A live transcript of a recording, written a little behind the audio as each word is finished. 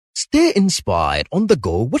Stay inspired on the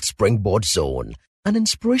go with Springboard Zone, an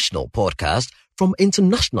inspirational podcast from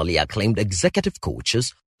internationally acclaimed executive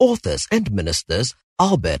coaches, authors and ministers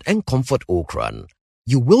Albert and Comfort Okran.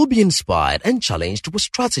 You will be inspired and challenged with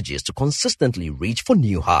strategies to consistently reach for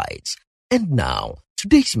new heights. And now,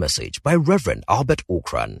 today's message by Reverend Albert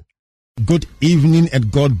Okran. Good evening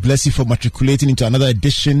and God bless you for matriculating into another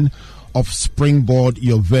edition of Springboard,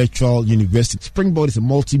 your virtual university. Springboard is a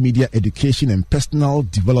multimedia education and personal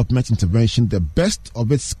development intervention, the best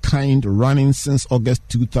of its kind, running since August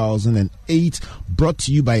 2008, brought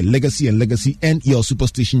to you by Legacy and Legacy and your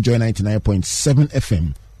superstation Joy 99.7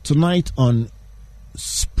 FM. Tonight on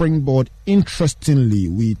Springboard, interestingly,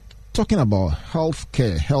 we're talking about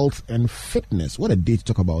healthcare, health and fitness. What a day to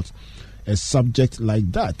talk about a subject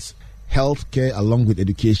like that. Healthcare along with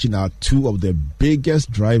education are two of the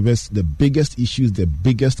biggest drivers, the biggest issues, the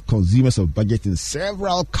biggest consumers of budget in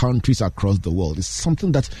several countries across the world. It's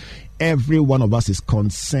something that every one of us is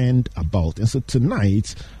concerned about. And so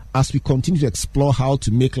tonight, as we continue to explore how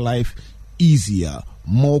to make life easier,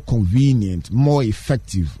 more convenient, more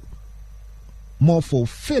effective, more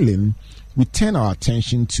fulfilling, we turn our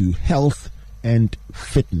attention to health and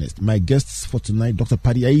fitness. My guests for tonight, Dr.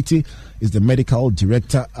 Paddy Aite is the medical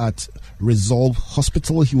director at Resolve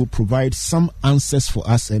Hospital. He will provide some answers for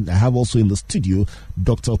us, and I have also in the studio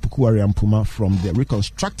Dr. Opoku Ampuma from the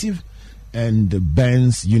reconstructive and the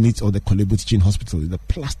burns unit of the Korle Bu Teaching Hospital, the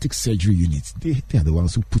plastic surgery unit. They are the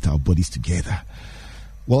ones who put our bodies together.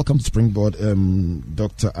 Welcome to Springboard,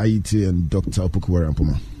 Dr. Aite and Dr. Opoku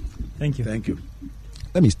Ampuma. Thank you. Thank you.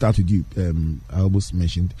 Let me start with you. I almost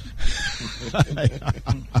mentioned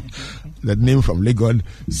that name from Legon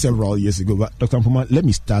several years ago. But Dr. Ampuma, let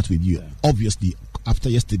me start with you. Obviously, after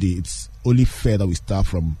yesterday, it's only fair that we start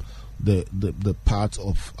from the part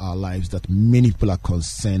of our lives that many people are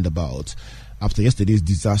concerned about. After yesterday's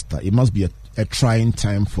disaster, it must be a trying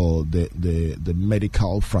time for the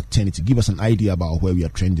medical fraternity. Give us an idea about where we are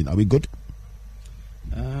trending. Are we good?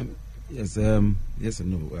 Yes and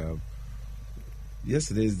no.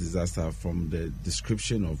 Yesterday's disaster, from the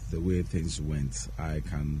description of the way things went,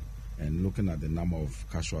 and looking at the number of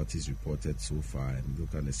casualties reported so far and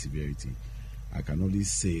look at the severity, I can only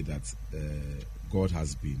say that God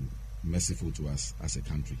has been merciful to us as a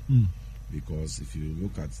country. Because if you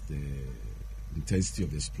look at the intensity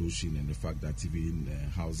of the explosion and the fact that even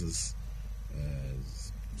houses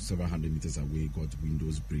several hundred meters away got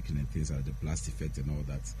windows breaking and things like the blast effect and all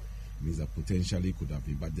that, means that potentially could have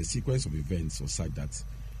been. But the sequence of events was such that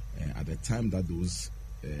at the time that those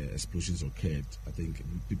explosions occurred, I think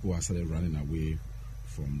people had started running away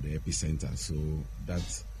from the epicenter. So that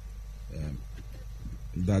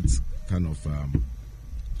kind of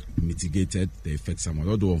mitigated the effect somewhat.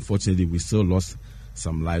 Although unfortunately we still lost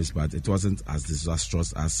some lives, but it wasn't as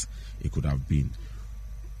disastrous as it could have been.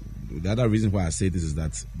 The other reason why I say this is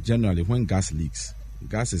that generally when gas leaks,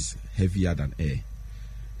 gas is heavier than air.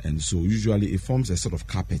 And so usually it forms a sort of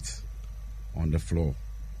carpet on the floor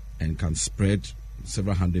and can spread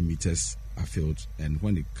several hundred meters afield. And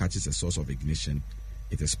when it catches a source of ignition,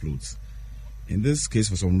 it explodes. In this case,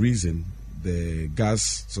 for some reason, the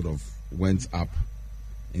gas sort of went up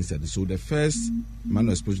instead. So the first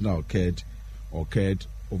manual explosion that occurred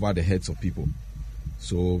over the heads of people.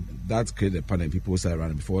 So that created a panic. People started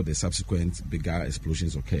running before the subsequent bigger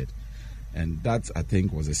explosions occurred. And that, I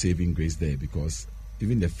think, was a saving grace there, because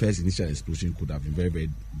even the first initial explosion could have been very, very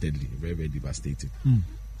deadly, very, very devastating.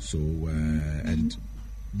 So, and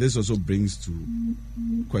this also brings to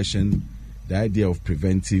question the idea of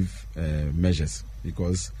preventive measures,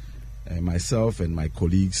 because myself and my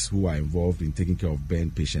colleagues who are involved in taking care of burn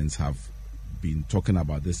patients have been talking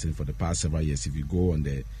about this thing for the past several years. If you go on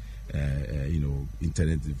the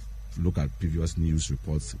internet, look at previous news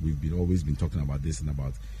reports, we've always been talking about this and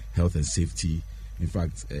about health and safety. In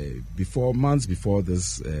fact, months before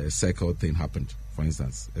this circle thing happened, for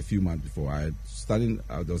instance, a few months before,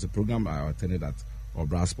 there was a program I attended at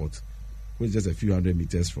Obrasport, which is just a few hundred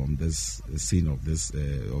meters from this scene of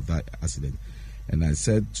that accident. And I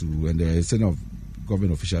said and there were some of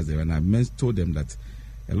government officials there, and I told them that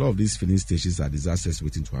a lot of these filling stations are disasters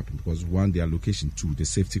waiting to happen, because one, their location, two, the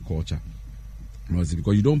safety culture.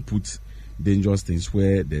 Because you don't put dangerous things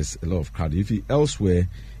where there's a lot of crowd. Elsewhere,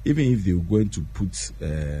 even if they were going to put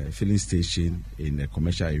a filling station in a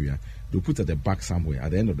commercial area, they'll put at the back somewhere, at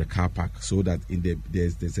the end of the car park, so that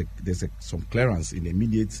there's some clearance in the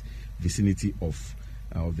immediate vicinity of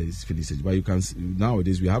the filling station. But you can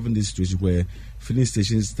nowadays we're having this situation where filling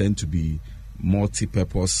stations tend to be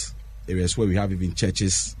multi-purpose areas where we have even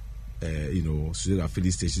churches, so there are filling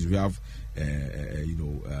stations. We have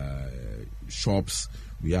shops.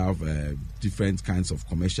 We have different kinds of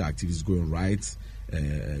commercial activities going right,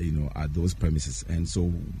 at those premises. And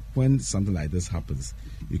so when something like this happens,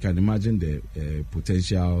 you can imagine the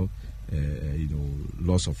potential,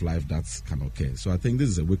 loss of life that can occur. So I think this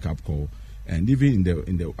is a wake-up call. And even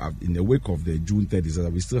in the wake of the June 3rd disaster,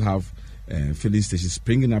 we still have filling stations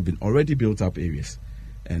springing up in already built-up areas.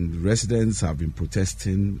 And residents have been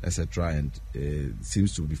protesting, etc., and it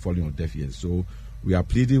seems to be falling on deaf ears. So we are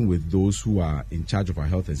pleading with those who are in charge of our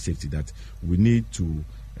health and safety that we need to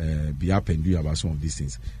be up and doing about some of these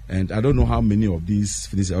things. And I don't know how many of these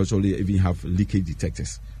filling actually even have leakage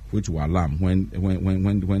detectors, which will alarm when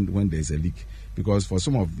there's a leak. Because for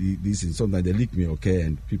some of these things, sometimes the leak may occur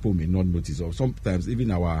and people may not notice. Or sometimes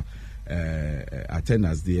even our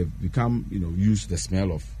attendants, they have become, used to the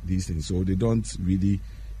smell of these things, so they don't really.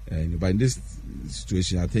 But in this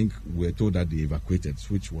situation, I think we're told that they evacuated,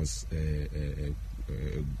 which was a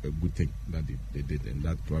good thing that they did, and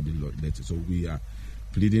that probably led to. So we are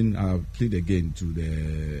plead again to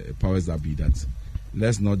the powers that be that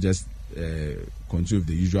let's not just continue with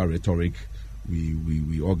the usual rhetoric.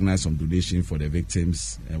 We organize some donation for the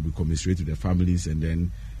victims, and we commiserate to the families, and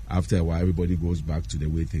then after a while, everybody goes back to the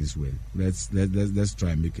way things were. Let's try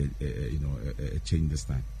and make a change this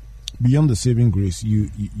time. Beyond the saving grace,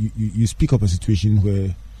 you speak of a situation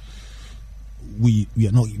where we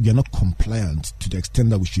are not compliant to the extent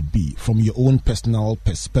that we should be. From your own personal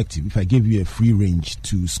perspective, if I gave you a free range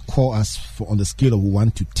to score us on the scale of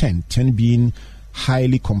 1 to 10, 10 being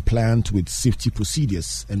highly compliant with safety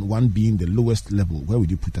procedures and 1 being the lowest level, where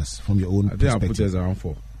would you put us from your own perspective? I think I'll put us around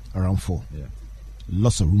 4. Around 4. Yeah.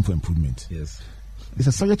 Lots of room for improvement. Yes. It's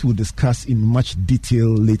a subject we'll discuss in much detail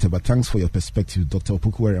later, but thanks for your perspective, Dr.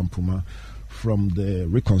 Opoku Ampuma, from the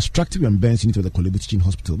Reconstructive and Burns Unit of the Korle Bu Teaching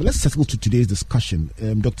Hospital. But let's settle to today's discussion.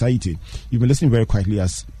 Dr. Aite, you've been listening very quietly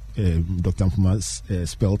as Dr. Ampuma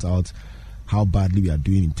spelled out how badly we are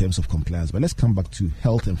doing in terms of compliance. But let's come back to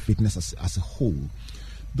health and fitness as a whole.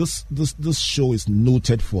 This show is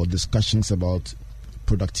noted for discussions about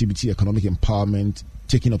productivity, economic empowerment,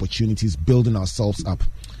 taking opportunities, building ourselves up.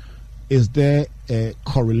 Is there a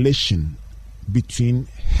correlation between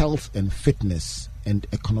health and fitness and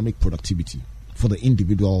economic productivity for the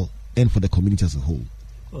individual and for the community as a whole?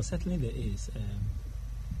 Well, certainly there is.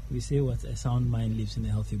 We say what a sound mind lives in a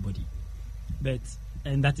healthy body.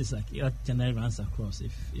 And that is that generally runs across.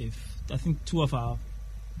 If I think 2 of our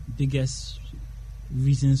biggest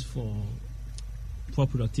reasons for poor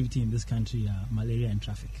productivity in this country are malaria and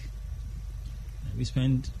traffic. We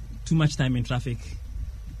spend too much time in traffic,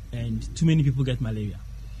 and too many people get malaria.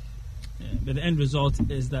 But the end result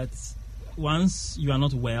is that once you are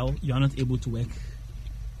not well, you are not able to work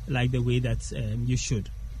like the way that you should.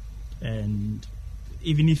 And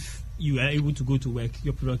even if you are able to go to work,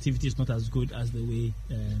 your productivity is not as good as the way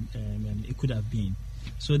it could have been.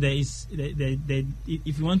 So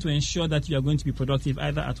if you want to ensure that you are going to be productive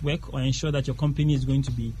either at work or ensure that your company is going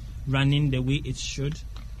to be running the way it should,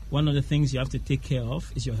 one of the things you have to take care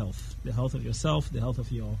of is your health, the health of yourself, the health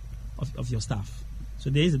of your staff. So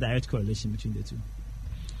there is a direct correlation between the two.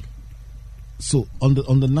 So on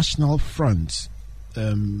the national front,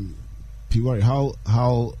 Piwari,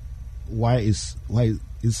 why is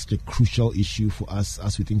the crucial issue for us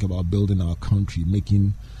as we think about building our country,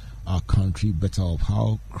 making our country better off?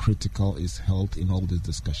 How critical is health in all this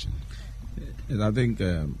discussion? And I think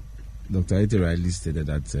Dr. Aite rightly stated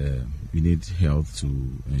that we need health to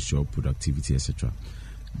ensure productivity, etc.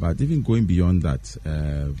 But even going beyond that,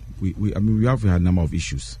 we have a number of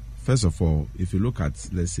issues. First of all, if you look at,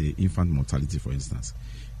 let's say, infant mortality, for instance,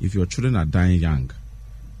 if your children are dying young,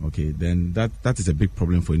 okay, then that is a big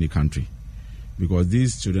problem for any country, because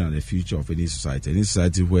these children are the future of any society. Any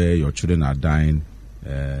society where your children are dying,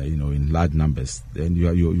 in large numbers, then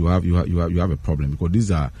you have a problem, because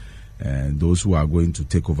these are those who are going to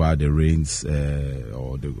take over the reins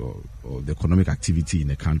or the economic activity in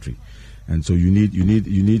the country. And so you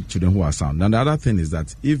need children who are sound. And the other thing is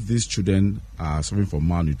that if these children are suffering from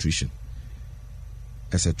malnutrition,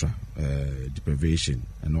 etc., deprivation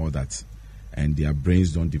and all that, and their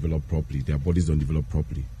brains don't develop properly, their bodies don't develop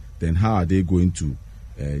properly, then how are they going to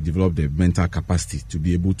develop the mental capacity to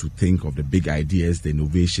be able to think of the big ideas, the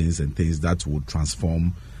innovations and things that will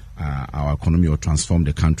transform our economy or transform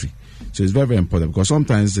the country? So it's very, very important, because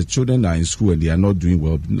sometimes the children are in school and they are not doing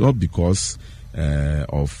well, not because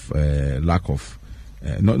of lack of,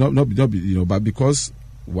 but because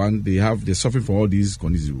they're suffering from all these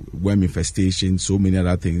conditions, worm infestation, so many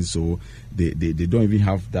other things. So they don't even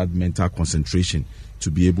have that mental concentration to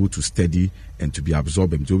be able to study and to be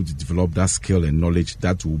absorbed and to be able to develop that skill and knowledge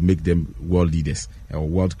that will make them world leaders or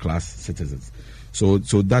world-class citizens. So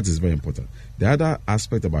that is very important. The other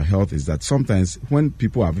aspect about health is that sometimes when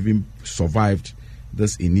people have even survived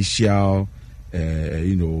this initial,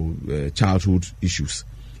 childhood issues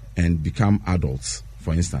and become adults,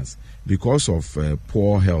 for instance, because of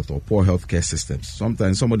poor health or poor healthcare systems,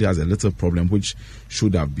 sometimes somebody has a little problem which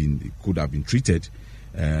could have been treated.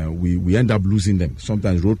 We end up losing them.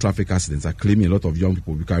 Sometimes road traffic accidents are claiming a lot of young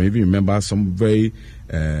people. We can even remember some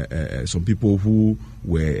people who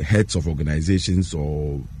were heads of organizations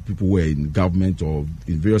or people who were in government or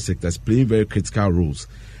in various sectors playing very critical roles,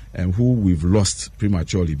 and who we've lost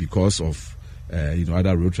prematurely because of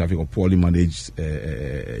either road traffic or poorly managed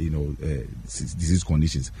disease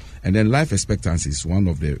conditions. And then life expectancy is one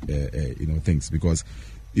of the things, because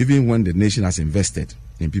even when the nation has invested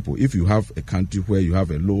in people, if you have a country where you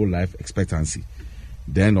have a low life expectancy,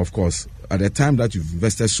 then of course at the time that you've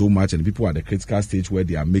invested so much and people are at the critical stage where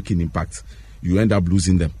they are making impact, you end up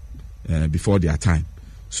losing them before their time.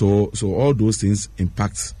 So all those things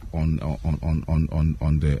impact on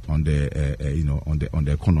the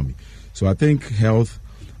economy. So I think health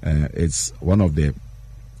is one of the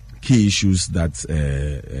key issues that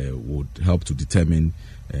would help to determine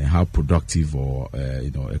how productive or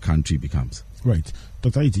a country becomes. Right.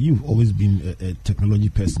 Dr. Iti, you've always been a technology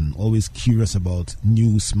person, always curious about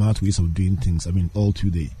new, smart ways of doing things. I mean, all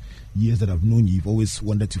through the years that I've known you, you've always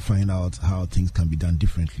wanted to find out how things can be done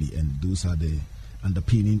differently, and those are the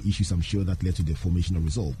underpinning issues, I'm sure, that led to the formation of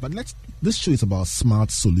Resolve. But this show is about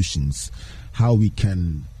smart solutions, how we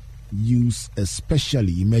can use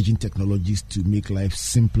especially emerging technologies to make life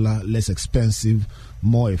simpler, less expensive,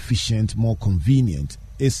 more efficient, more convenient.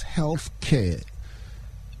 Is healthcare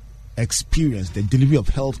experience, the delivery of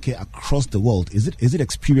healthcare across the world, is it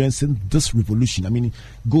experiencing this revolution? I mean,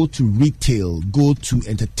 go to retail, go to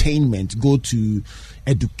entertainment, go to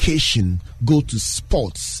education, go to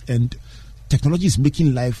sports, and technology is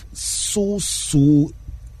making life so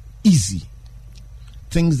easy.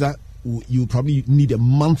 Things that you probably need a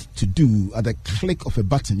month to do, at a click of a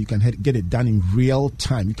button, you can get it done in real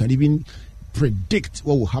time. You can even predict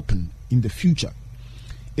what will happen in the future.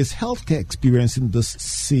 Is healthcare experiencing this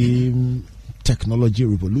same technology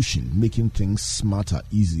revolution, making things smarter,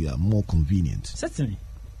 easier, more convenient? Certainly.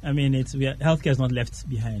 I mean, healthcare is not left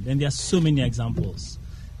behind. And there are so many examples,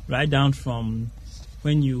 right down from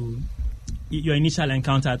when your initial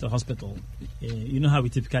encounter at the hospital. You know how we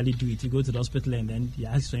typically do it. You go to the hospital and then you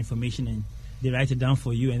ask for information and they write it down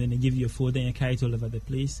for you, and then they give you a folder and you carry it all over the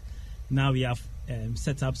place. Now we have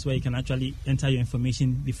setups where you can actually enter your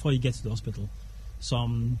information before you get to the hospital.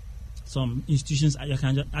 Some institutions, you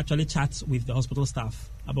can actually chat with the hospital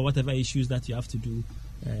staff about whatever issues that you have to do.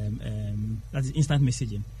 That is instant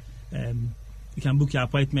messaging. You can book your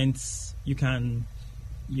appointments. You can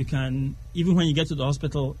even when you get to the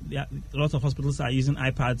hospital, a lot of hospitals are using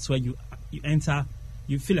iPads where you enter,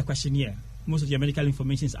 you fill a questionnaire. Most of your medical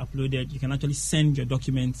information is uploaded. You can actually send your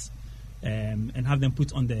documents and have them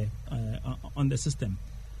put on the system.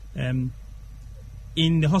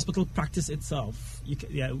 In the hospital practice itself,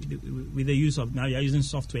 with the use of, now you're using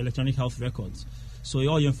software, electronic health records. So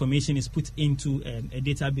all your information is put into a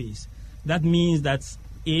database. That means that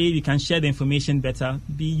A, you can share the information better.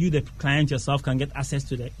 B, you, the client yourself, can get access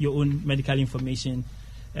to your own medical information.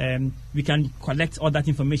 We can collect all that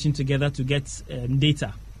information together to get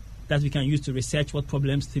data that we can use to research what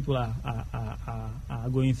problems people are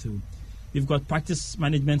going through. We've got practice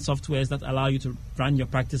management softwares that allow you to run your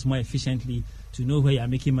practice more efficiently, to know where you are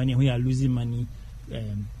making money and where you are losing money,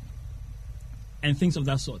 and things of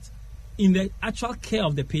that sort. In the actual care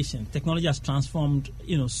of the patient, technology has transformed,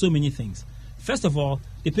 so many things. First of all,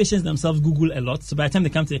 the patients themselves Google a lot. So by the time they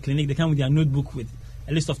come to the clinic, they come with their notebook with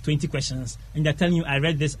a list of 20 questions, and they're telling you, I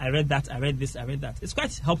read this, I read that, I read this, I read that. It's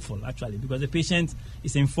quite helpful, actually, because the patient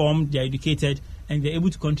is informed, they're educated, and they're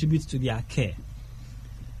able to contribute to their care.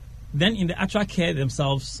 Then in the actual care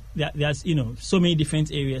themselves, there's so many different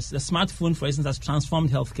areas. The smartphone, for instance, has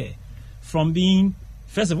transformed healthcare from being,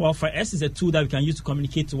 first of all, for us, it's a tool that we can use to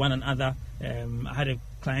communicate to one another. I had a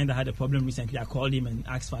client that had a problem recently. I called him and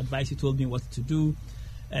asked for advice. He told me what to do.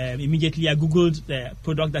 Immediately, I Googled the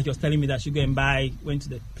product that he was telling me that I should go and buy, went to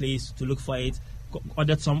the place to look for it,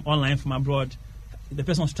 ordered some online from abroad. The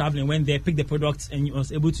person was traveling, went there, picked the products, and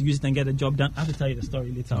was able to use it and get the job done. I have to tell you the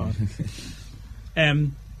story later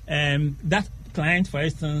on. That client, for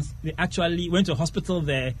instance, they actually went to a hospital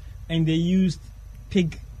there and they used they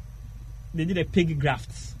did a pig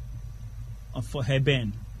graft for her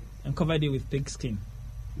burn and covered it with pig skin.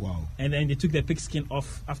 Wow. And then they took the pig skin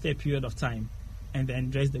off after a period of time and then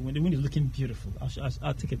dressed the wound. The wound is looking beautiful.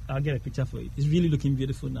 I'll take it. I'll get a picture for it. It's really looking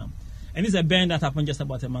beautiful now. And it's a burn that happened just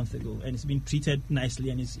about a month ago, and it's been treated nicely,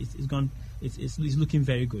 and it's gone. It's looking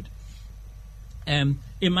very good. In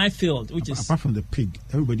my field, which is apart from the pig,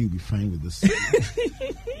 everybody will be fine with this.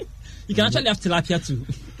 You can actually have tilapia too.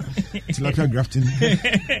 Tilapia grafting.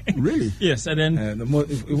 Really? Yes, and then when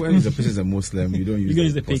the patient is a Muslim, you don't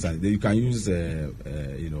use the pig. You can use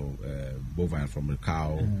bovine from a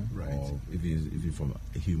cow, Right. or even from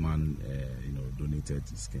a human, donated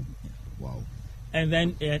skin. Yeah. Wow. And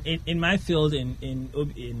then in my field in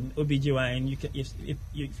OBGYN, if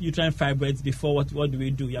you try and fibroids before, what do we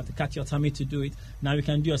do? You have to cut your tummy to do it. Now you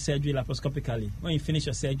can do your surgery laparoscopically. When you finish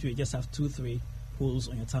your surgery, you just have 2-3 holes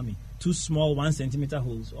on your tummy, 2 small 1 centimeter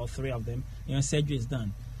holes, or 3 of them, and your surgery is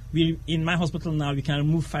done. In my hospital now, we can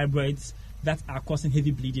remove fibroids that are causing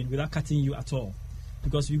heavy bleeding without cutting you at all,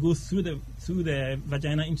 because we go through the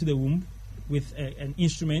vagina into the womb with an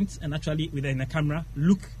instrument, and actually within a camera,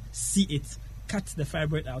 look, see it, cut the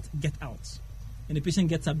fibroid out, get out, and the patient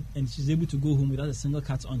gets up and she's able to go home without a single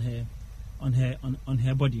cut on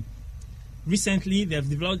her body. Recently, they have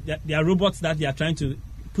developed there are robots that they are trying to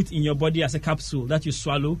put in your body as a capsule that you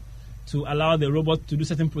swallow to allow the robot to do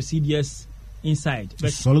certain procedures inside.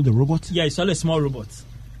 But swallow the robot? Yeah, you swallow a small robot,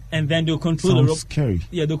 and then they'll control the robot. Scary.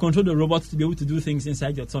 Yeah, they'll control the robot to be able to do things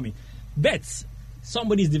inside your tummy. But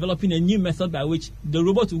somebody is developing a new method by which the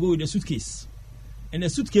robot will go with a suitcase. And the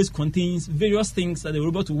suitcase contains various things that the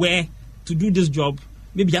robot will wear to do this job.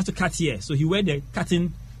 Maybe you have to cut here, so he wear the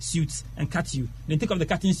cutting suit and cut you. Then take off the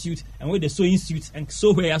cutting suit and wear the sewing suit and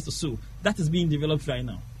sew where he has to sew. That is being developed right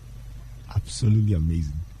now. Absolutely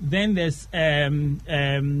amazing. Then there's a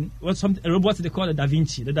robot they call the Da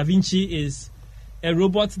Vinci. The Da Vinci is a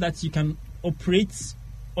robot that you can operate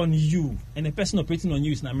on you, and the person operating on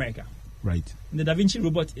you is in America. Right. And the Da Vinci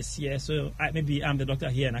robot is here, so maybe I'm the doctor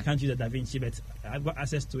here and I can't use the Da Vinci, but I've got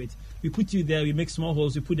access to it. We put you there, we make small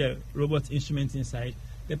holes, we put the robot instrument inside.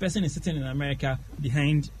 The person is sitting in America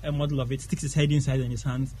behind a model of it, sticks his head inside in his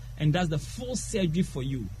hands, and does the full surgery for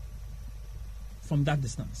you from that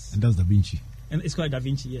distance. And that's Da Vinci. And it's called Da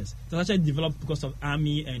Vinci, yes. It was actually developed because of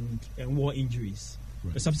army and war injuries.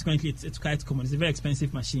 Right. But subsequently, it's quite common. It's a very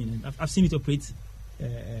expensive machine. And I've seen it operate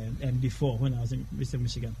before when I was in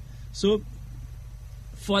Michigan. So,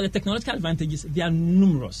 for the technological advantages, they are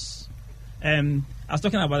numerous. I was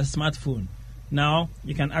talking about a smartphone. Now,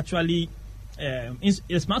 you can actually... a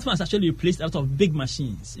smartphone has actually replaced a lot of big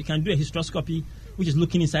machines. You can do a hysteroscopy, which is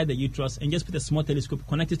looking inside the uterus, and just put a small telescope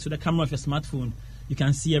connected to the camera of your smartphone. You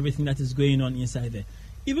can see everything that is going on inside there.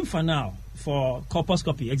 Even for now, for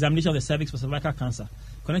colposcopy, examination of the cervix for cervical cancer,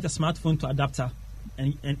 connect a smartphone to adapter,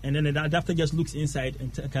 and then the adapter just looks inside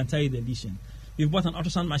and can tell you the lesion. We've bought an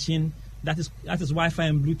ultrasound machine that is Wi-Fi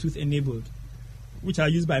and Bluetooth enabled, which are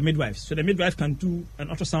used by midwives. So the midwife can do an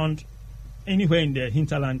ultrasound anywhere in the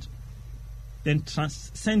hinterland, then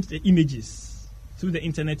send the images through the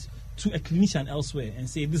internet to a clinician elsewhere and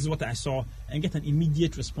say, this is what I saw, and get an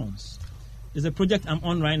immediate response. There's a project I'm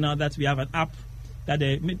on right now that we have an app that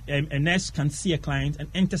a nurse can see a client and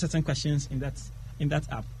enter certain questions in that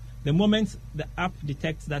app. The moment the app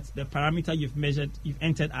detects that the parameter you've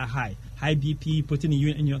entered are high BP, protein in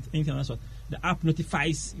urine, anything of that sort, the app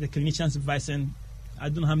notifies the clinician supervisor, I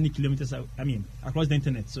don't know how many kilometers, across the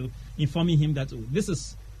internet, so informing him that,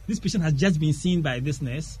 this patient has just been seen by this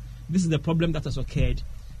nurse, this is the problem that has occurred,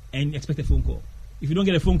 and expect a phone call. If you don't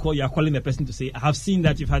get a phone call, you are calling the person to say, I have seen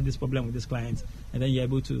that you've had this problem with this client, and then you're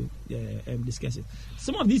able to discuss it.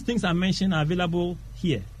 Some of these things I mentioned are available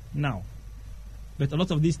here, now. But a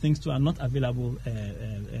lot of these things too are not available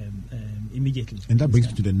immediately. And that brings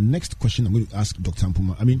me to the next question I'm going to ask Dr.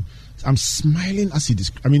 Ampuma. I'm smiling as he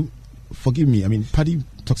describes. Forgive me. Paddy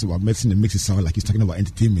talks about medicine and makes it sound like he's talking about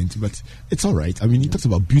entertainment, but it's all right. He talks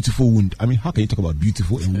about beautiful wound. How can you talk about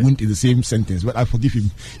beautiful and wound in the same sentence? But I forgive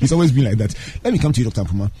him. He's always been like that. Let me come to you, Dr.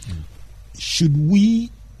 Ampuma. Should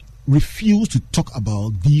we refuse to talk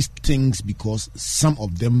about these things because some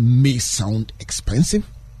of them may sound expensive?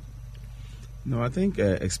 No, I think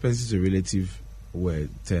expensive is a relative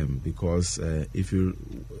term because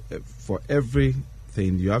for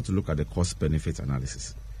everything you have to look at the cost-benefit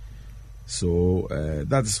analysis. So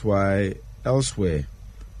that's why elsewhere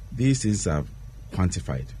these things are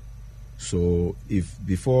quantified. So if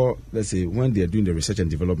before, let's say, when they are doing the research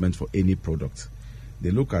and development for any product,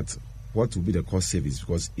 they look at what will be the cost savings.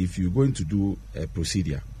 Because if you're going to do a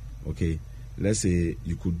procedure, okay, let's say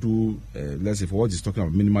you could do, let's say for what he's talking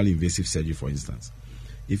about, minimally invasive surgery, for instance.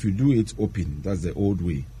 If you do it open, that's the old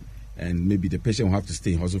way, and maybe the patient will have to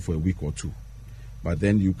stay in hospital for a week or two. But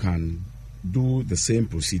then you can do the same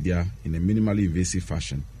procedure in a minimally invasive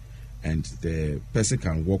fashion, and the person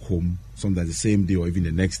can walk home sometimes the same day or even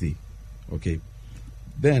the next day Okay.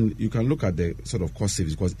 Then you can look at the sort of cost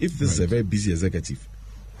savings, because if this is a very busy executive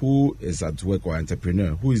who is at work, or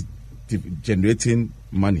entrepreneur who is generating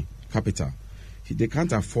money, capital, they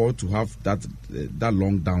can't afford to have that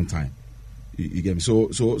long downtime. You get me? So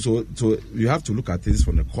you have to look at things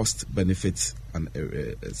from the cost benefit and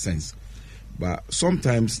sense. But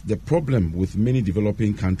sometimes the problem with many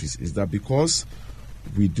developing countries is that because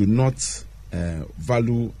we do not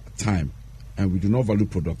value time and we do not value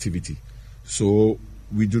productivity, so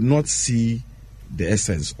we do not see the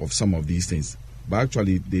essence of some of these things. But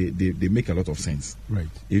actually, they make a lot of sense. Right.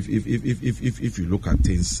 If you look at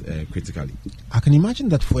things critically. I can imagine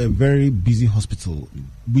that for a very busy hospital,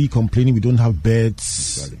 we complaining we don't have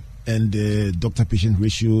beds. Exactly. And the doctor-patient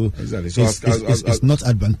ratio exactly. is not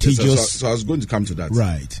advantageous. So I was going to come to that.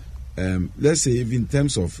 Right. Let's say, if in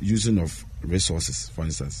terms of using of resources, for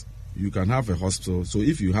instance, you can have a hospital. So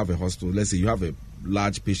if you have a hospital, let's say you have a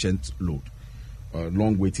large patient load,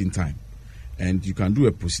 long waiting time, and you can do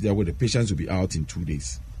a procedure where the patients will be out in 2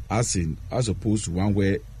 days, as opposed to one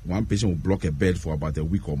where one patient will block a bed for about a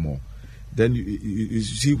week or more. Then you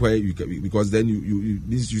see where because then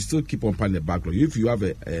you still keep on planning the backlog. If you have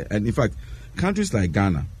and in fact, countries like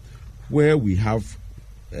Ghana, where we have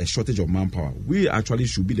a shortage of manpower, we actually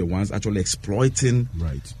should be the ones actually exploiting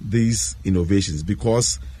these innovations,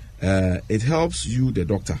 because it helps you, the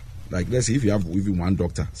doctor. Like, let's say if you have even one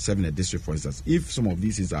doctor serving a district, for instance, if some of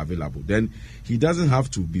these things are available, then he doesn't have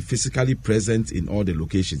to be physically present in all the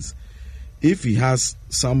locations. If he has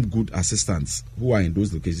some good assistants who are in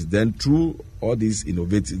those locations, then through all these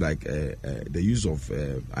innovative, like the use of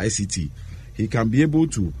ICT, he can be able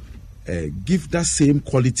to give that same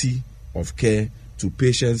quality of care to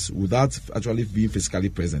patients without actually being physically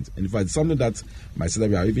present. And in fact, it's something that myself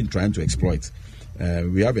we are even trying to exploit.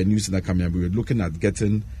 We have a new center coming up. We were looking at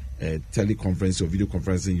getting teleconference or video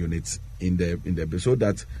conferencing units in the so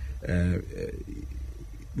that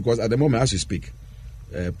because at the moment, as we speak,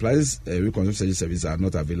 Plastic reconstruction surgery services are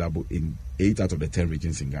not available in 8 out of the 10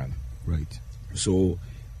 regions in Ghana. Right. So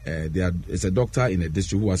there's a doctor in a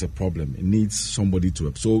district who has a problem and needs somebody to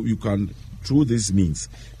help. So you can, through this means,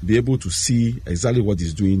 be able to see exactly what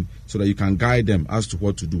he's doing, so that you can guide them as to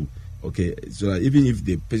what to do. Okay, so that even if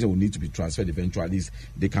the patient will need to be transferred eventually,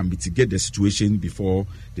 they can mitigate the situation before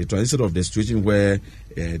they try, instead of the situation where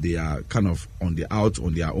they are kind of on their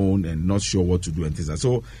own and not sure what to do and things like that.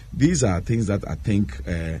 So these are things that I think,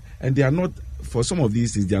 and they are not, for some of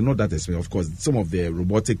these things, they are not that expensive. Of course, some of the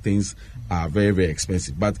robotic things are very, very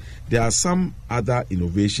expensive, but there are some other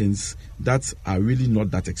innovations that are really not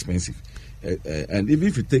that expensive. And even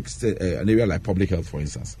if you take an area like public health, for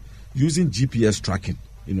instance, using GPS tracking,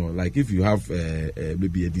 like if you have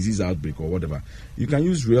maybe a disease outbreak or whatever, you can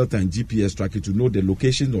use real-time GPS tracking to know the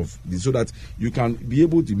location of this, so that you can be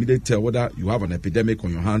able to immediately tell whether you have an epidemic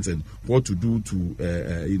on your hands and what to do to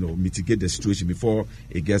mitigate the situation before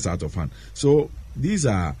it gets out of hand. So these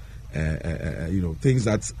are things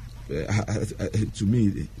that to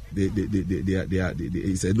me they are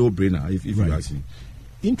it's a no-brainer if you ask me.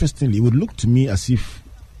 Interestingly, it would look to me as if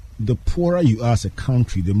the poorer you are as a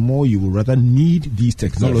country, the more you will rather need these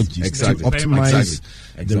technologies to optimize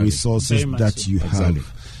the resources that you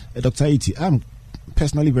have. Dr. Iti, I'm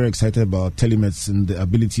personally very excited about telemedicine, the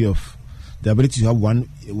ability to have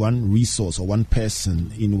one resource or one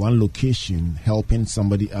person in one location helping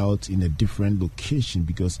somebody out in a different location,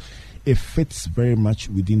 because it fits very much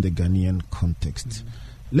within the Ghanaian context. Mm-hmm.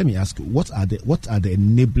 Let me ask you, what are the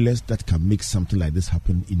enablers that can make something like this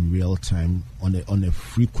happen in real time on a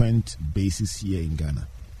frequent basis here in Ghana?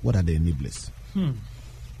 What are the enablers?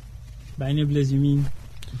 By enablers, you mean?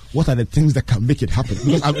 What are the things that can make it happen?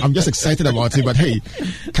 Because I'm just excited about it, but hey,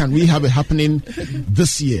 can we have it happening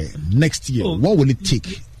this year, next year? What will it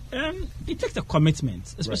take? It takes a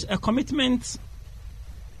commitment, especially a commitment.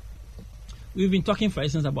 We've been talking, for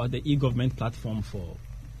instance, about the e-government platform for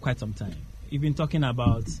quite some time. We've been talking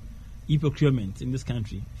about e-procurement in this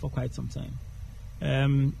country for quite some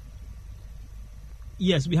time.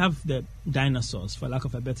 Yes, we have the dinosaurs, for lack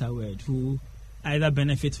of a better word, who either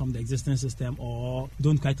benefit from the existing system or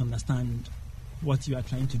don't quite understand what you are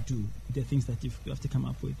trying to do, the things that you have to come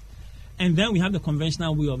up with. And then we have the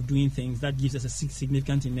conventional way of doing things that gives us a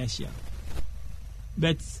significant inertia.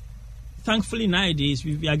 But thankfully nowadays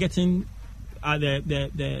we are getting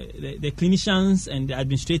the clinicians and the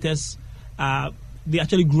administrators. They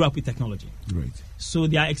actually grew up with technology, right? So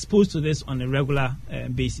they are exposed to this on a regular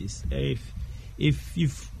basis. If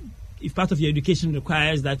part of your education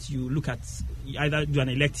requires that you look at either do an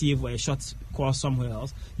elective or a short course somewhere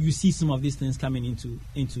else, you see some of these things coming into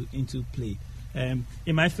play.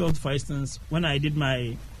 In my field, for instance, when I did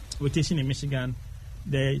my rotation in Michigan.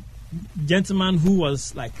 The gentleman who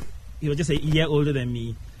was he was just a year older than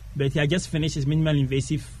me, but he had just finished his minimal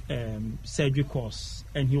invasive surgery course,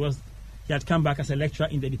 and he had come back as a lecturer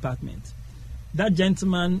in the department. That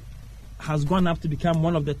gentleman has gone up to become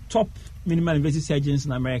one of the top minimal invasive surgeons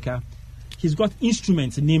in America. He's got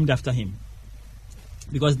instruments named after him,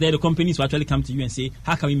 because they're the companies who actually come to you and say,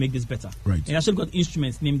 how can we make this better? Right. And actually got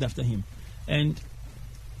instruments named after him. And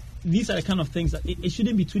these are the kind of things that it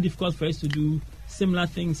shouldn't be too difficult for us to do similar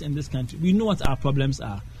things in this country. We know what our problems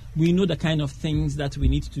are. We know the kind of things that we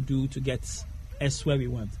need to do to get us where we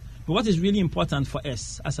want. But what is really important for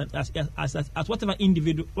us, as whatever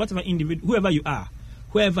individual, whoever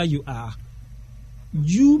you are,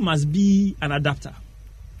 you must be an adapter.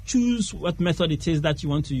 Choose what method it is that you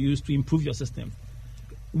want to use to improve your system.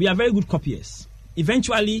 We are very good copiers.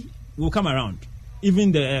 Eventually, we'll come around.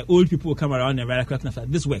 Even the old people will come around and realize,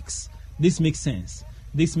 this works. This makes sense.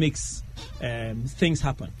 This makes things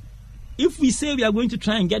happen. If we say we are going to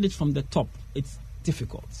try and get it from the top, it's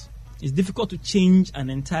difficult. It's difficult to change an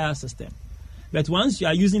entire system. But once you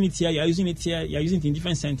are using it here, you are using it here, you are using it in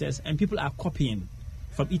different centers, and people are copying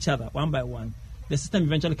from each other one by one, the system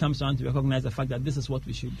eventually comes around to recognize the fact that this is what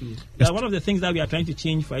we should do. One of the things that we are trying to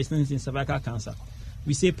change, for instance, in cervical cancer,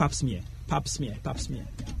 we say pap smear, pap smear, pap smear.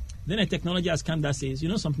 Then a technology has come that says, you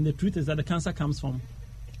know something, the truth is that the cancer comes from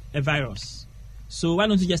a virus. So why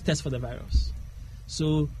don't you just test for the virus?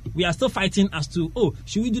 So we are still fighting as to,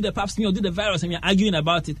 should we do the pap smear or do the virus? And we are arguing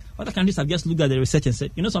about it. Other countries have just looked at the research and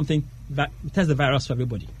said, you know something, test the virus for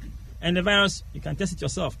everybody. And the virus, you can test it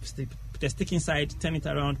yourself. Put a stick inside, turn it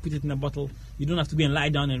around, put it in a bottle. You don't have to go and lie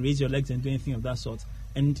down and raise your legs and do anything of that sort.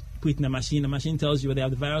 And put it in a machine. The machine tells you whether you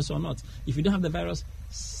have the virus or not. If you don't have the virus,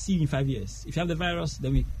 see you in 5 years. If you have the virus,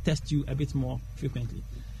 then we test you a bit more frequently.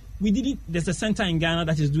 We did it. There's a center in Ghana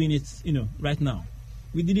that is doing it, right now.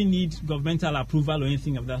 We didn't need governmental approval or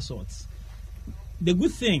anything of that sort. The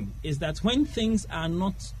good thing is that when things are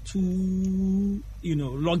not too,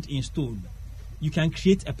 locked in stone, you can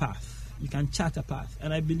create a path. You can chart a path.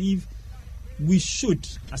 And I believe we should,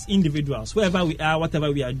 as individuals, wherever we are,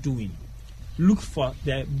 whatever we are doing, look for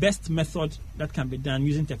the best method that can be done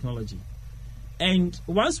using technology. And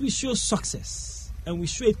once we show success and we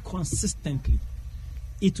show it consistently,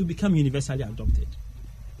 it will become universally adopted.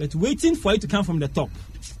 But waiting for it to come from the top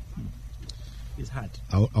is hard.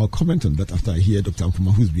 I'll comment on that after I hear Dr.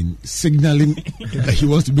 Ampoma, who's been signaling that he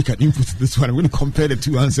wants to make an input to this one. I'm going to compare the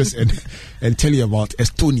two answers and tell you about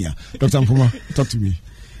Estonia. Dr. Ampoma, talk to me.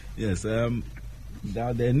 Yes, the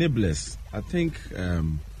enablers. I think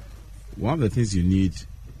one of the things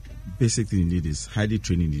basic thing you need is highly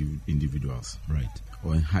trained individuals, right,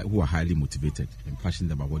 or who are highly motivated and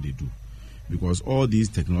passionate about what they do. Because all these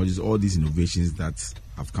technologies, all these innovations that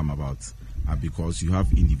have come about are because you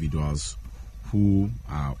have individuals who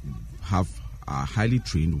are highly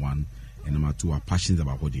trained, one, and number two, are passionate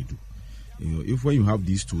about what they do. If when you have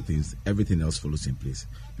these two things, everything else follows in place.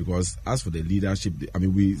 Because as for the leadership,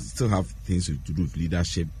 we still have things to do with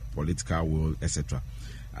leadership, political will, etc.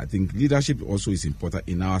 I think leadership also is important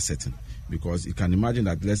in our setting, because you can imagine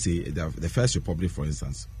that, let's say, the First Republic, for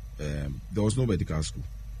instance, there was no medical school.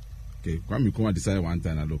 Okay, Kwame Nkrumah decided one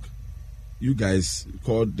time, look, you guys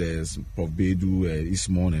called Prof. Bedu,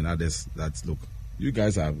 Ismon, and others, that, look, you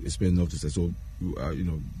guys are experienced enough to say, so,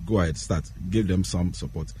 go ahead, start, give them some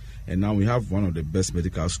support. And now we have one of the best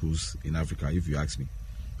medical schools in Africa, if you ask me.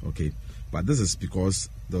 Okay, but this is because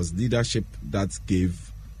there was leadership that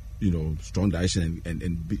gave, strong direction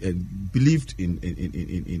and believed in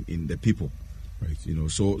the people, right?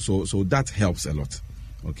 So that helps a lot.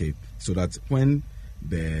 Okay, so that when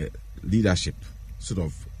the leadership sort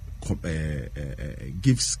of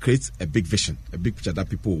creates a big vision, a big picture that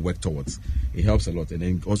people will work towards, it helps a lot, and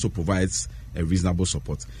then also provides a reasonable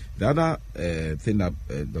support. The other thing that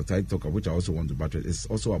Dr. I talk about, which I also want to battle, is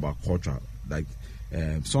also about culture. Like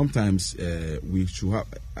sometimes we should have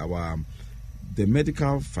the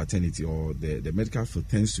medical fraternity or the medical field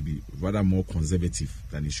tends to be rather more conservative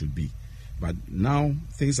than it should be. But now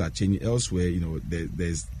things are changing elsewhere.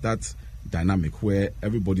 There's that dynamic where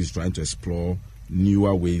everybody's trying to explore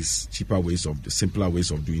newer ways, cheaper ways, simpler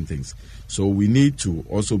ways of doing things. So we need to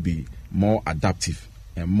also be more adaptive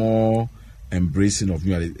and more embracing of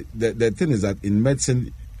new. The thing is that in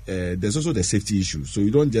medicine, there's also the safety issue. So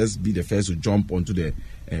you don't just be the first to jump onto the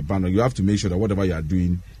banner. You have to make sure that whatever you are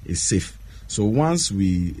doing is safe. So once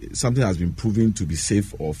something has been proven to be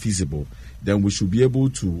safe or feasible, then we should be able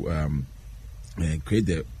to create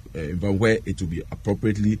the environment where it will be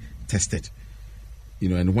appropriately tested.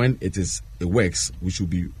 And when it works, we should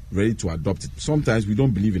be ready to adopt it. Sometimes we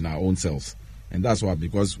don't believe in our own selves. And that's why,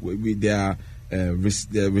 because there are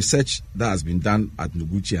research that has been done at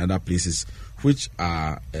Noguchi and other places which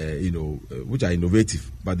are which are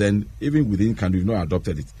innovative, but then even within country we've not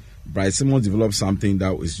adopted it. Bryce Simmons developed something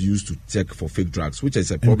that is used to check for fake drugs, which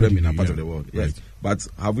is a problem in a part of the world. Yes, right. But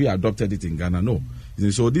have we adopted it in Ghana? No.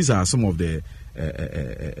 So these are some of the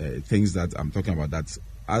things that I'm talking about. That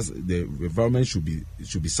as the environment should be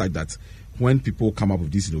such that when people come up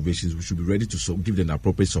with these innovations, we should be ready to give them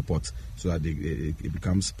appropriate support so that it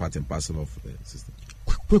becomes part and parcel of the system.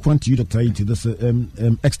 Quick one to you, Dr. Iti. This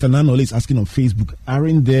External is asking on Facebook,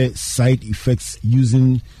 aren't there side effects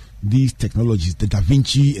using these technologies, the Da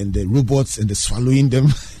Vinci and the robots and the swallowing them?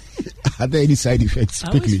 Are there any side effects? I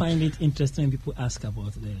always find it interesting when people ask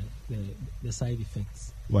about the side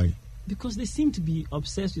effects. Why? Because they seem to be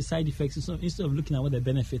obsessed with side effects instead of looking at what the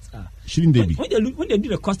benefits are. Shouldn't they be? When they do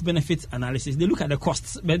the cost-benefit analysis, they look at the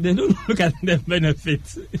costs, but they don't look at the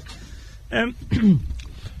benefits.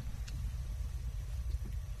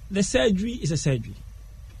 The surgery is a surgery.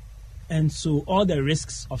 And so all the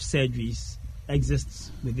risks of surgeries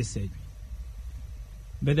exist with this surgery.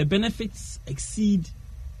 But the benefits exceed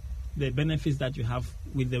the benefits that you have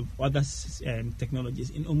with the other technologies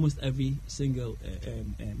in almost every single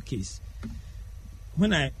case.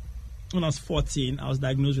 When I was 14, I was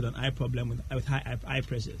diagnosed with an eye problem with high eye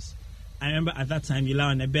pressures. I remember at that time, you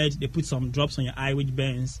lie on a bed, they put some drops on your eye which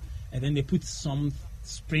burns, and then they put something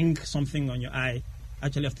on your eye.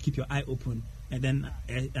 Actually, you have to keep your eye open, and then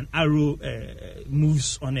an arrow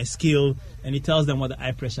moves on a scale, and it tells them what the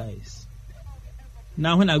eye pressure is.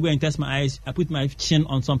 Now, when I go and test my eyes, I put my chin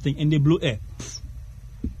on something, and they blow air.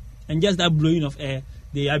 And just that blowing of air,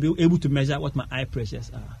 they are able to measure what my eye pressures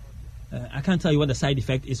are. I can't tell you what the side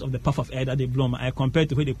effect is of the puff of air that they blow on my eye compared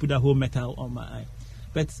to where they put that whole metal on my eye.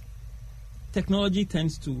 But technology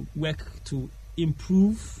tends to work to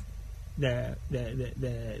improve the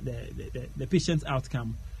patient's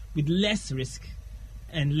outcome with less risk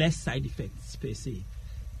and less side effects per se.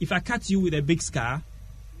 If I cut you with a big scar,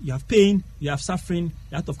 you have pain, you have suffering,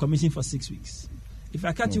 you're out of commission for 6 weeks. If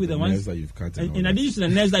I cut you with the ones that you've cut, in addition to the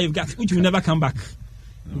nerves that you've got, which will never come back,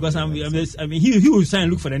 because he will try and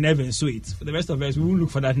look for the nerve and sew it. For the rest of us, we won't look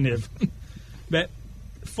for that nerve. but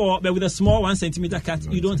with a small 1 centimeter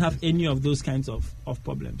cut, you don't have any of those kinds of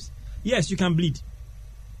problems. Yes, you can bleed.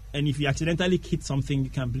 And if you accidentally hit something, you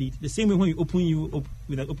can bleed. The same way when you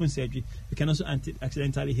with an open surgery, you can also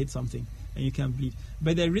accidentally hit something and you can bleed.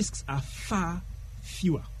 But the risks are far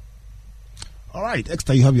fewer. All right,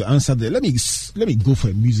 Exeter, you have your answer there. Let me go for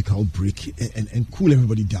a musical break and cool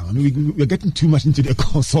everybody down. I mean, we're getting too much into the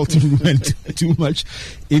consulting room and too much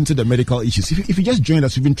into the medical issues. If you just joined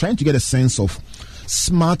us, we've been trying to get a sense of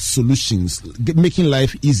smart solutions, making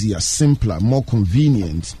life easier, simpler, more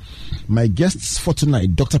convenient. My guests for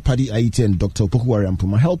tonight, Dr. Paddy Aite and Dr. Opoku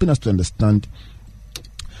Wariampum, are helping us to understand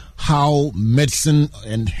how medicine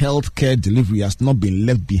and healthcare delivery has not been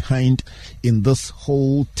left behind in this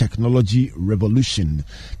whole technology revolution.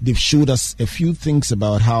 They've showed us a few things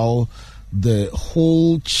about how the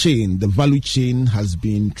whole chain, the value chain, has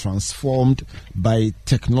been transformed by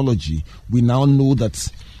technology. We now know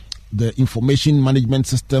that the information management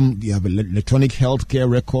system, they have electronic healthcare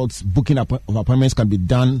records, booking of appointments can be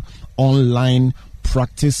done online,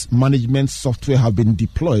 practice management software have been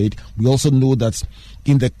deployed. We also know that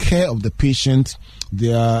in the care of the patient,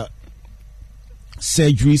 there are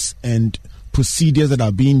surgeries and procedures that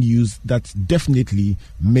are being used that definitely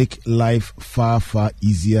make life far, far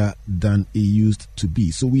easier than it used to be.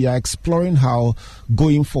 So we are exploring how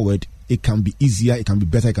going forward it can be easier, it can be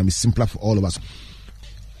better, it can be simpler for all of us.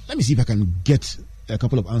 Let me see if I can get a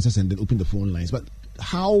couple of answers and then open the phone lines. But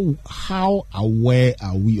how aware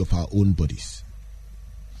are we of our own bodies?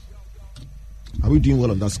 Are we doing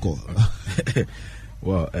well on that score?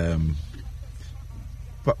 Well,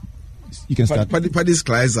 you can start. Paddy's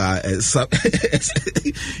clients are,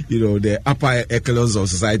 the upper echelons of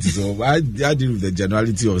society. So I deal with the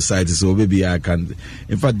generality of society. So maybe I can.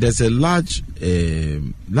 In fact, there's a largely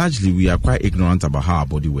we are quite ignorant about how our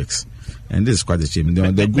body works. And this is quite a shame.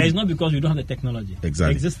 But it's not because we don't have the technology.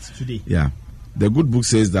 Exactly. It exists today. Yeah. The good book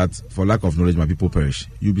says that for lack of knowledge, my people perish.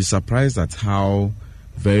 You'll be surprised at how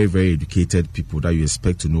very, very educated people that you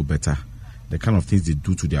expect to know better, the kind of things they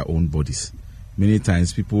do to their own bodies. Many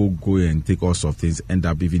times people go and take all sorts of things, end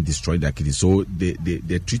up even destroying their kidneys. So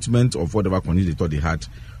the treatment of whatever condition they thought they had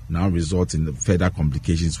now results in further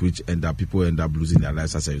complications, which people end up losing their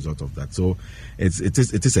lives as a result of that. So it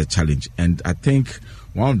is a challenge. And I think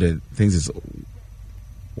one of the things is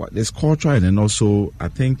there's culture, and then also I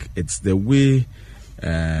think it's the way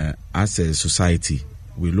as a society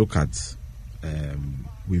we look at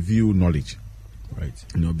we view knowledge. Right.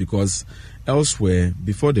 Because elsewhere,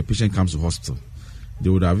 before the patient comes to hospital, they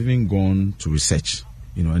would have even gone to research,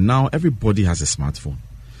 and now everybody has a smartphone.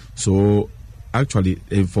 So actually,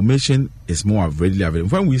 information is more readily available.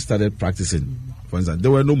 When we started practicing, for instance,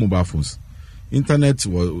 there were no mobile phones.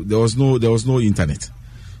 There was no internet.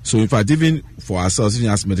 So in fact, even for ourselves,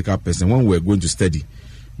 even as medical person, when we were going to study,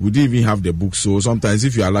 we didn't even have the book. So sometimes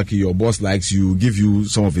if you are lucky, your boss likes you, give you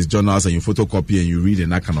some of his journals and you photocopy and you read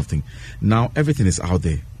and that kind of thing. Now everything is out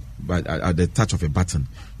there. But at the touch of a button,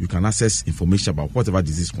 you can access information about whatever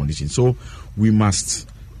disease condition. So we must,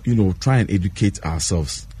 try and educate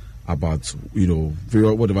ourselves about,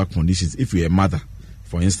 whatever conditions. If you're a mother,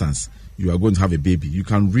 for instance, you are going to have a baby, you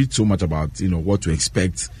can read so much about, what to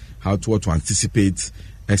expect, what to anticipate,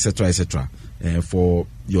 etc., etc. For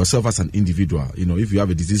yourself as an individual, if you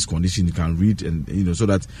have a disease condition, you can read and so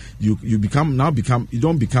that you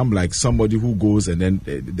don't become like somebody who goes and then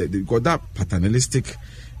because that paternalistic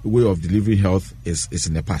way of delivering health is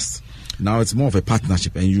in the past. Now it's more of a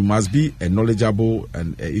partnership, and you must be a knowledgeable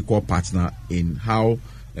and equal partner in how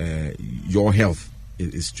your health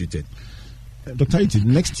is treated. Dr. Iti,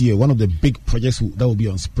 next year, one of the big projects that will be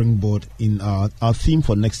on Springboard in our theme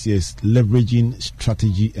for next year is leveraging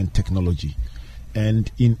strategy and technology.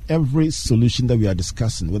 And in every solution that we are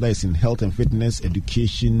discussing, whether it's in health and fitness,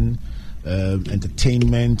 education,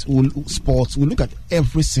 entertainment, sports, we look at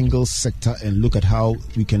every single sector and look at how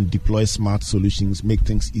we can deploy smart solutions, make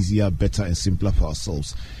things easier, better, and simpler for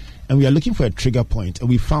ourselves. And we are looking for a trigger point, and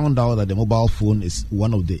we found out that the mobile phone is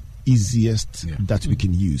one of the easiest that we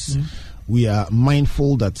can use. We are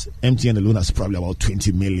mindful that MTN alone has probably about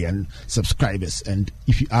 20 million subscribers, and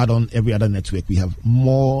if you add on every other network, we have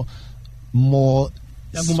more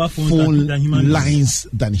phone lines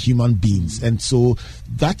than human beings. And so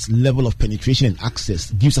that level of penetration and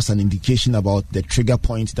access gives us an indication about the trigger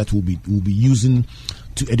point that we'll be using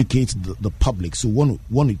to educate the public. So we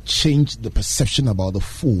want to change the perception about the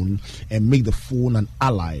phone and make the phone an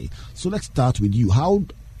ally. So let's start with you.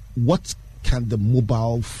 What can the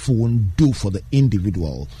mobile phone do for the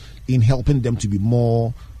individual in helping them to be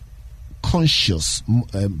more conscious,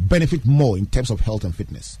 benefit more in terms of health and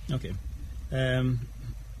fitness? Okay.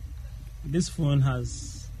 This phone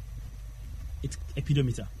has a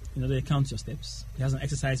pedometer. They count your steps. It has an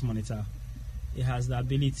exercise monitor. It has the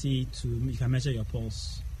ability you can measure your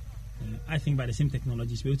pulse. I think by the same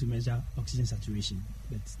technology, it's able to measure oxygen saturation.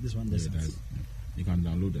 But this one doesn't. You can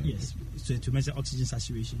download that. Yes, so to measure oxygen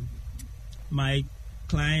saturation. My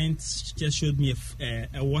client just showed me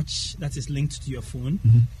a watch that is linked to your phone,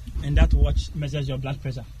 and that watch measures your blood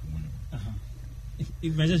pressure.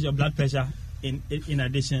 It measures your blood pressure in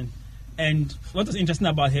addition. And what is interesting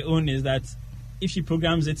about her own is that if she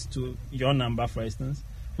programs it to your number, for instance,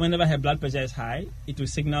 whenever her blood pressure is high, it will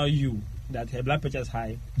signal you that her blood pressure is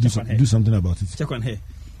high. Do something about it. Check on her.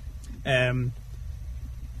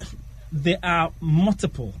 There are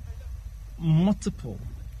multiple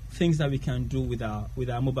things that we can do with our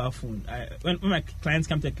mobile phone. When my clients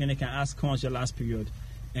come to the clinic and ask, "How was your last period?"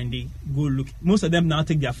 and they go look, most of them now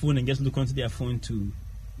take their phone and just look onto their phone to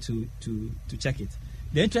check it.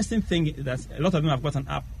 The interesting thing is that a lot of them have got an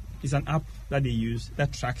app. It's an app that they use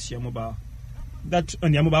that tracks your mobile. That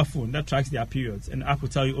on their mobile phone that tracks their periods, and the app will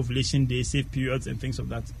tell you ovulation day, safe periods, and things of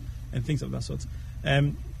that sort.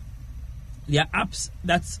 There are apps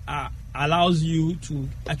that allows you to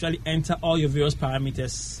actually enter all your various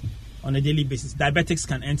parameters on a daily basis. Diabetics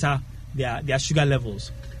can enter their sugar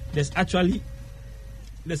levels. There's actually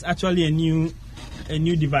a new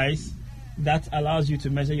device that allows you to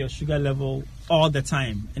measure your sugar level all the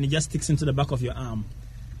time, and it just sticks into the back of your arm.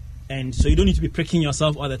 And so you don't need to be pricking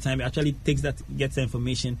yourself all the time. It actually gets the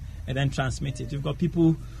information and then transmits it. You've got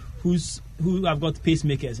people who have got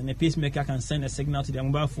pacemakers, and a pacemaker can send a signal to their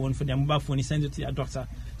mobile phone. For their mobile phone, it sends it to their doctor.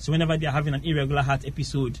 So whenever they are having an irregular heart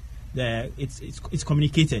episode, it's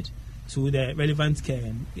communicated to the relevant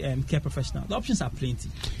care professional. The options are plenty.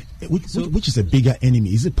 Which is a bigger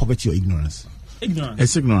enemy? Is it poverty or ignorance? Ignorance.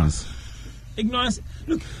 It's ignorance. Ignorance.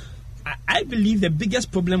 Look, I believe the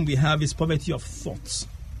biggest problem we have is poverty of thoughts.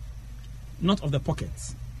 Not of the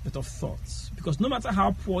pockets, but of thoughts. Because no matter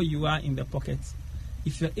how poor you are in the pockets,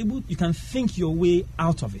 if you're able, you can think your way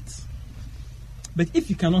out of it. But if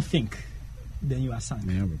you cannot think, then you are sunk.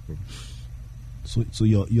 So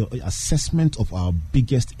your assessment of our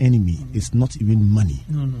biggest enemy is not even money.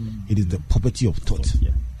 No. It is the poverty of thought. Yeah.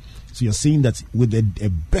 So you're saying that with a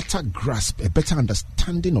better grasp, a better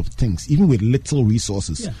understanding of things, even with little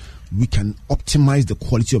resources, we can optimize the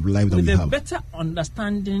quality of life that we have. With a better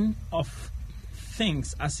understanding of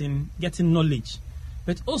things, as in getting knowledge,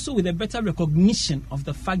 but also with a better recognition of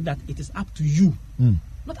the fact that it is up to you,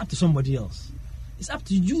 not up to somebody else. It's up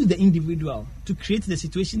to you, the individual, to create the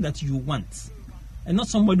situation that you want, and not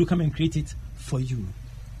somebody who come and create it for you.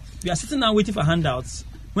 We are sitting now waiting for handouts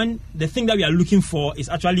when the thing that we are looking for is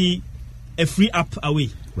actually a free app away.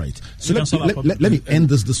 Right. So let me end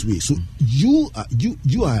this way. So you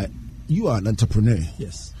are an entrepreneur.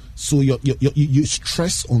 Yes. So you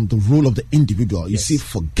stress on the role of the individual. You say,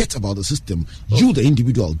 forget about the system. You, the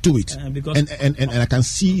individual, do it. And I can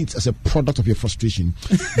see it as a product of your frustration.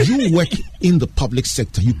 You work in the public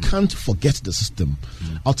sector. You can't forget the system.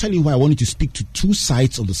 I'll tell you why I want you to speak to two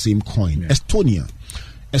sides of the same coin. Yeah.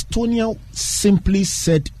 Estonia simply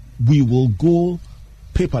said, we will go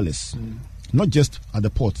paperless, not just at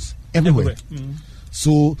the ports, everywhere.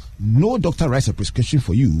 So no doctor writes a prescription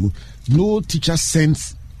for you. No teacher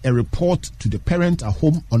sends a report to the parent at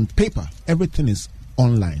home on paper. Everything is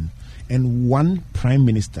online. And one prime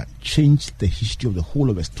minister changed the history of the whole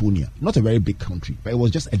of Estonia. Not a very big country, but it was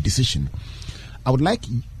just a decision. I would like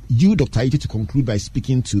you, Dr. Aite, to conclude by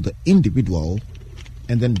speaking to the individual,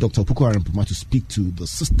 and then Dr. Opoku Arampomaa to speak to the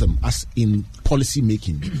system as in policy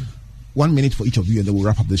making. 1 minute for each of you, and then we'll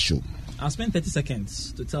wrap up this show. I'll spend 30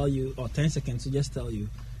 seconds to tell you, or 10 seconds to just tell you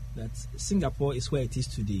that Singapore is where it is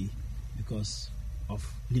today because of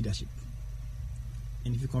leadership.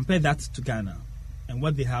 And if you compare that to Ghana and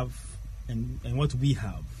what they have and what we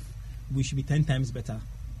have, we should be 10 times better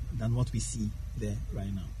than what we see there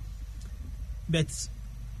right now. But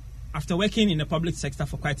after working in the public sector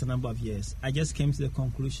for quite a number of years, I just came to the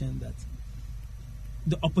conclusion that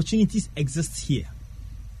the opportunities exist here.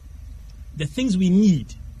 The things we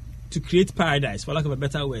need to create paradise, for lack of a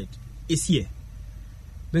better word, is here.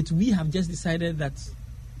 But we have just decided that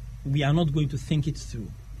we are not going to think it through.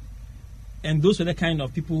 And those were the kind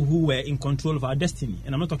of people who were in control of our destiny.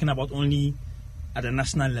 And I'm not talking about only at the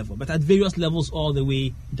national level, but at various levels all the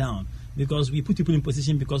way down. Because we put people in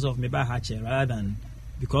position because of Meba Hache rather than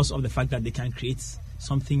because of the fact that they can create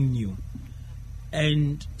something new.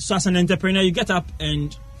 And so as an entrepreneur, you get up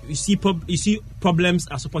and you see problems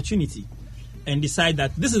as opportunity and decide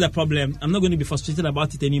that this is a problem. I'm not going to be frustrated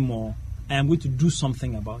about it anymore. I am going to do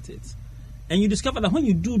something about it. And you discover that when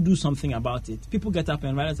you do something about it, people get up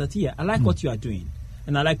and realize that, yeah, I like what you are doing.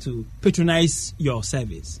 And I like to patronize your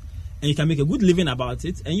service. And you can make a good living about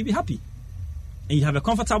it and you'll be happy. And you have a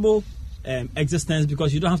comfortable existence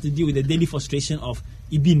because you don't have to deal with the daily frustration of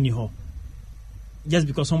Ibi Niho just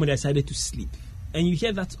because somebody decided to sleep. And you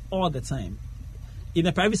hear that all the time. In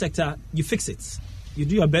the private sector, you fix it. You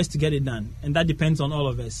do your best to get it done. And that depends on all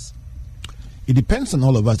of us. It depends on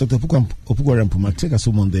all of us. Dr. Opoku Arampomaa, take us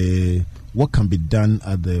home on what can be done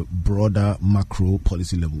at the broader macro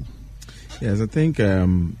policy level. Yes, I think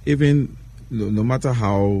even no matter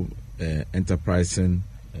how enterprising,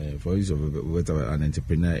 for use of an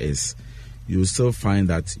entrepreneur is, you still find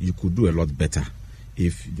that you could do a lot better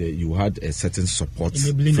if you had a certain support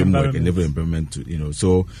framework, enabling environment.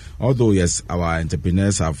 So although yes, our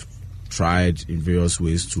entrepreneurs have tried in various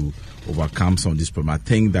ways to overcome some of this problem, I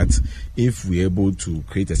think that if we're able to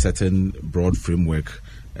create a certain broad framework,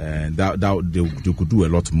 that they could do a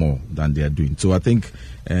lot more than they are doing. So I think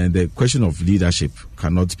the question of leadership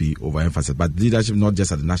cannot be overemphasized, but leadership not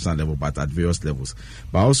just at the national level but at various levels,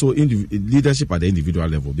 but also leadership at the individual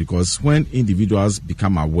level, because when individuals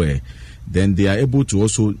become aware, then they are able to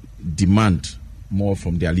also demand more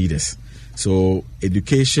from their leaders. So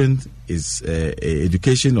education is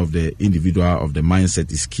education of the individual, of the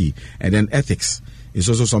mindset is key, and then ethics is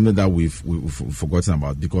also something that we've forgotten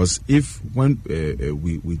about, because when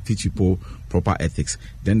we teach people proper ethics,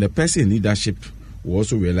 then the person in leadership will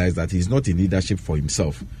also realize that he's not in leadership for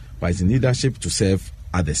himself, but he's in leadership to serve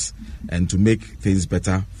others and to make things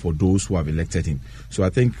better for those who have elected him. So I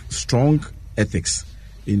think strong ethics,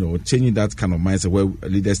 changing that kind of mindset where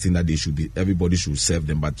leaders think that everybody should serve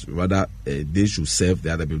them, but rather they should serve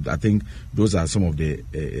the other people. I think those are some of the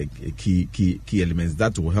key elements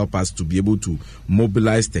that will help us to be able to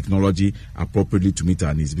mobilize technology appropriately to meet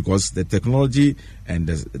our needs, because the technology and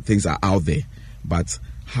the things are out there, but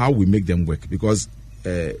how we make them work. Because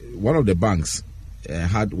one of the banks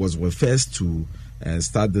was first to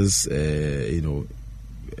start this, what do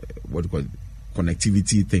you call it?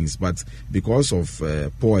 Connectivity things, but because of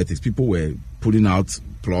poor ethics, people were pulling out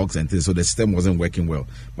plugs and things, so the system wasn't working well.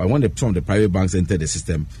 But when some of the private banks entered the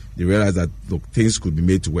system, they realized that things could be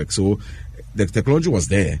made to work. So the technology was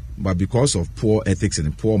there, but because of poor ethics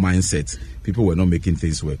and poor mindset, people were not making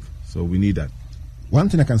things work. So we need that. One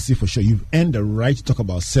thing I can say for sure, you've earned the right to talk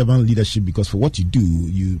about servant leadership, because for what you do,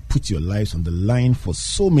 you put your lives on the line for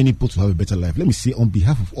so many people to have a better life. Let me say, on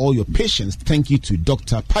behalf of all your patients, thank you to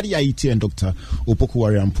Dr. Paddy Aite and Dr.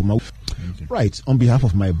 Opoku Ampuma. Right, on behalf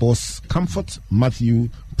of my boss, Comfort, Matthew,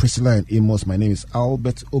 Priscilla, and Amos, my name is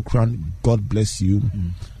Albert Okran. God bless you.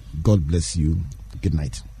 God bless you. Good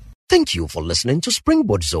night. Thank you for listening to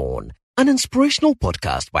Springboard Zone, an inspirational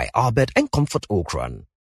podcast by Albert and Comfort Okran.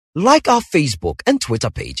 Like our Facebook and Twitter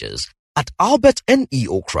pages at Albert N.E.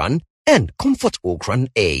 Okran and Comfort Okran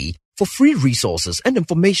A for free resources and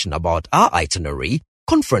information about our itinerary,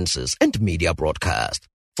 conferences, and media broadcast.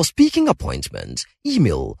 For speaking appointments,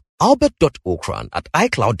 email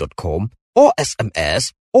albert.okran@icloud.com or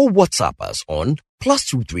SMS or WhatsApp us on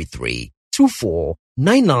 +233 24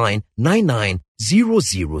 99 99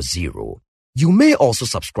 000. You may also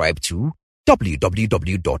subscribe to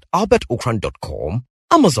www.albertokran.com,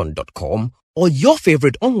 Amazon.com, or your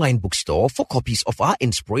favorite online bookstore for copies of our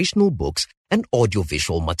inspirational books and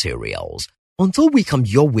audiovisual materials. Until we come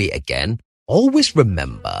your way again, always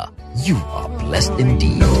remember, you are blessed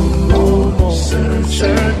indeed.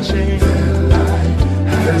 Searching,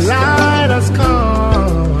 the light has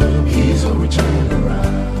come. He's a return.